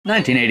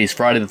1980's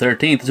Friday the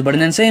 13th is about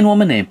an insane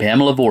woman named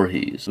Pamela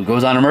Voorhees, who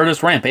goes on a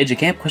murderous rampage at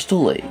Camp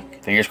Crystal Lake.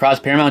 Fingers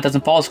crossed Paramount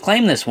doesn't false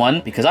claim this one,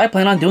 because I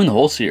plan on doing the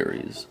whole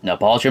series. Now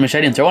polish your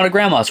machete and throw on a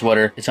grandma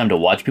sweater, it's time to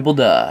watch people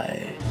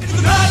die. It's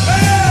the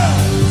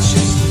nightmare! It's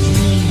just a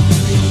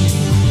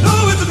dream.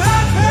 No, it's a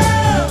nightmare!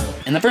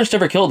 In the first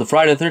ever kill of the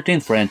Friday the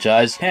 13th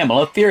franchise,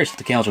 Pamela, furious that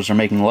the counselors are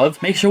making love,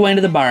 makes her way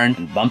into the barn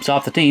and bumps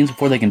off the teens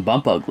before they can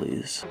bump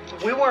uglies.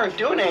 We weren't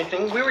doing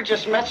anything, we were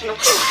just messing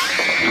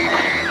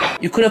with.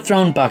 You could have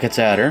thrown buckets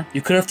at her,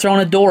 you could have thrown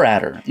a door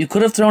at her, you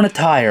could have thrown a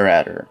tire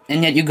at her,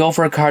 and yet you go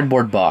for a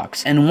cardboard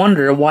box and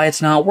wonder why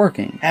it's not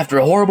working. After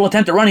a horrible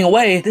attempt at running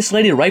away, this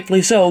lady,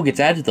 rightfully so, gets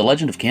added to the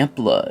legend of Camp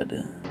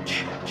Blood.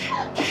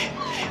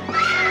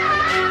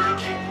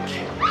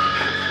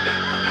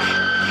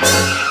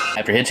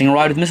 After hitching a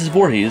ride with Mrs.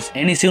 Voorhees,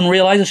 Annie soon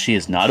realizes she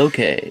is not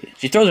okay.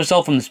 She throws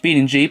herself from the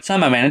speeding Jeep,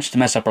 somehow manages to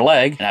mess up her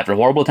leg, and after a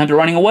horrible attempt at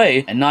running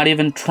away, and not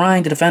even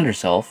trying to defend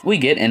herself, we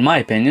get, in my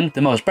opinion,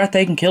 the most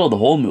breathtaking kill of the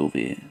whole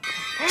movie.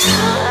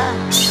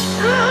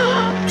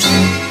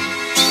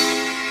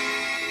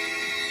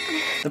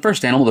 The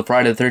first animal of the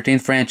Friday the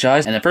 13th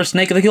franchise, and the first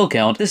snake of the kill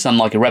count, this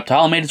unlucky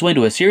reptile made its way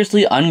to a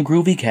seriously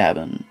ungroovy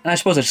cabin. And I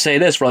suppose I should say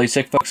this for all you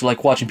sick fucks who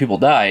like watching people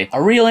die,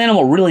 a real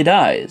animal really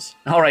dies.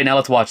 Alright, now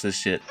let's watch this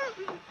shit.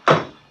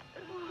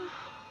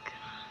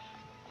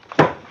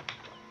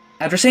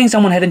 After seeing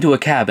someone head into a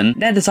cabin,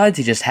 Dad decides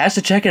he just has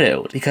to check it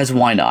out, because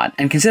why not?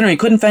 And considering he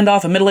couldn't fend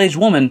off a middle-aged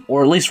woman,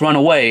 or at least run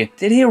away,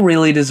 did he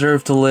really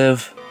deserve to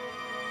live?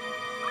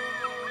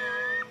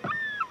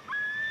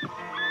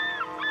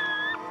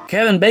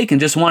 Kevin Bacon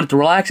just wanted to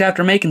relax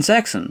after making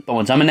sexin', but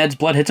when some of Ned's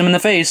blood hits him in the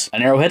face,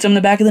 an arrow hits him in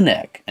the back of the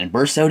neck, and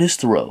bursts out his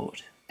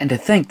throat. And to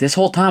think, this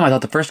whole time I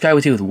thought the first guy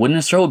we see with wood in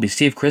his throat would be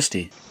Steve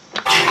Christy.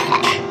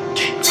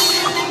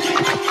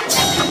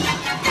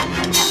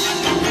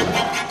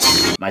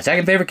 My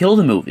second favorite kill of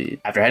the movie.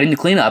 After heading to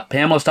clean up,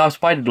 Pamela stops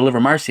by to deliver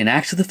Marcy an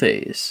axe to the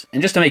face.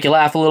 And just to make you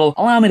laugh a little,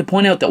 allow me to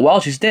point out that while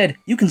she's dead,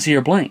 you can see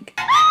her blink.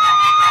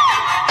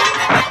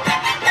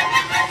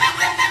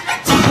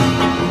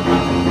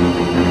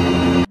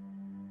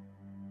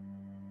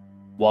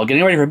 While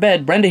getting ready for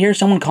bed, Brenda hears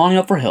someone calling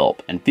up for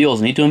help, and feels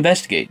the need to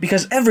investigate,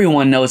 because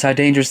everyone knows how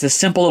dangerous this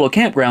simple little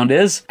campground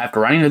is. After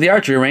running to the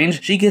archery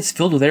range, she gets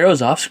filled with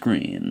arrows off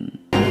screen.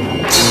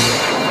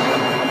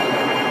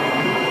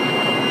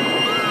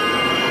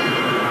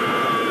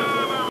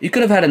 You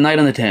could have had a night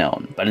on the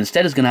town, but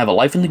instead is gonna have a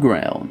life in the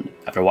ground.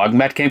 After walking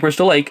back to Camp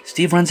Crystal Lake,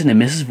 Steve runs into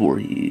Mrs.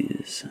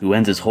 Voorhees, who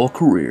ends his whole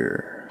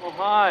career. Oh,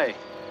 hi.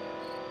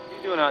 What are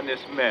you doing out in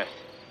this mess?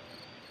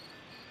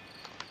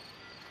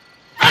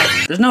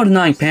 There's no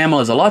denying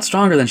Pamela is a lot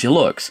stronger than she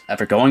looks.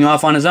 After going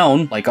off on his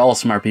own, like all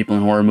smart people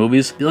in horror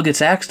movies, Bill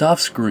gets axed off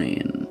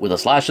screen, with a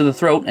slash to the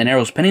throat and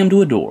arrows pinning him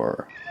to a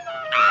door.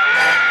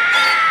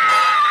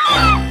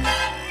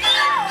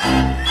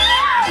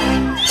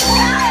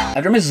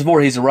 After Mrs.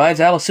 Voorhees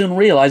arrives, Alice soon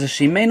realizes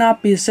she may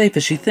not be as safe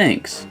as she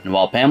thinks. And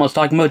while Pamela's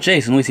talking about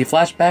Jason, we see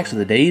flashbacks of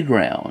the day he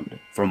drowned.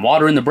 From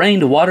water in the brain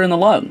to water in the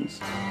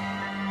lungs.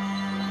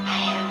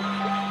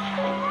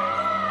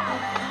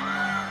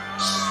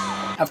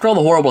 After all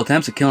the horrible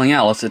attempts at killing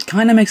Alice, it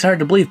kinda makes it hard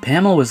to believe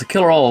Pamela was the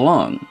killer all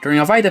along. During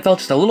a fight that felt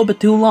just a little bit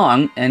too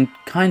long, and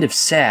kind of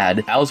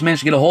sad, Alice managed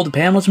to get a hold of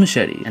Pamela's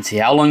machete, and see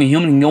how long a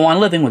human can go on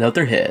living without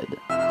their head.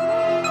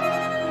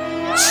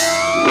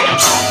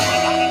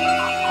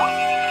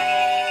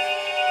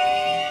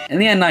 In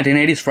the end,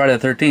 1980's Friday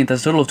the 13th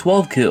has a total of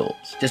 12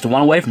 kills, just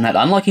one away from that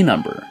unlucky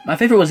number. My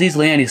favorite was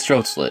easily Andy's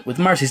throat slit, with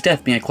Marcy's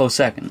death being a close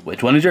second.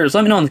 Which one is yours?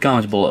 Let me know in the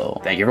comments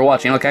below. Thank you for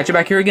watching, I'll catch you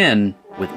back here again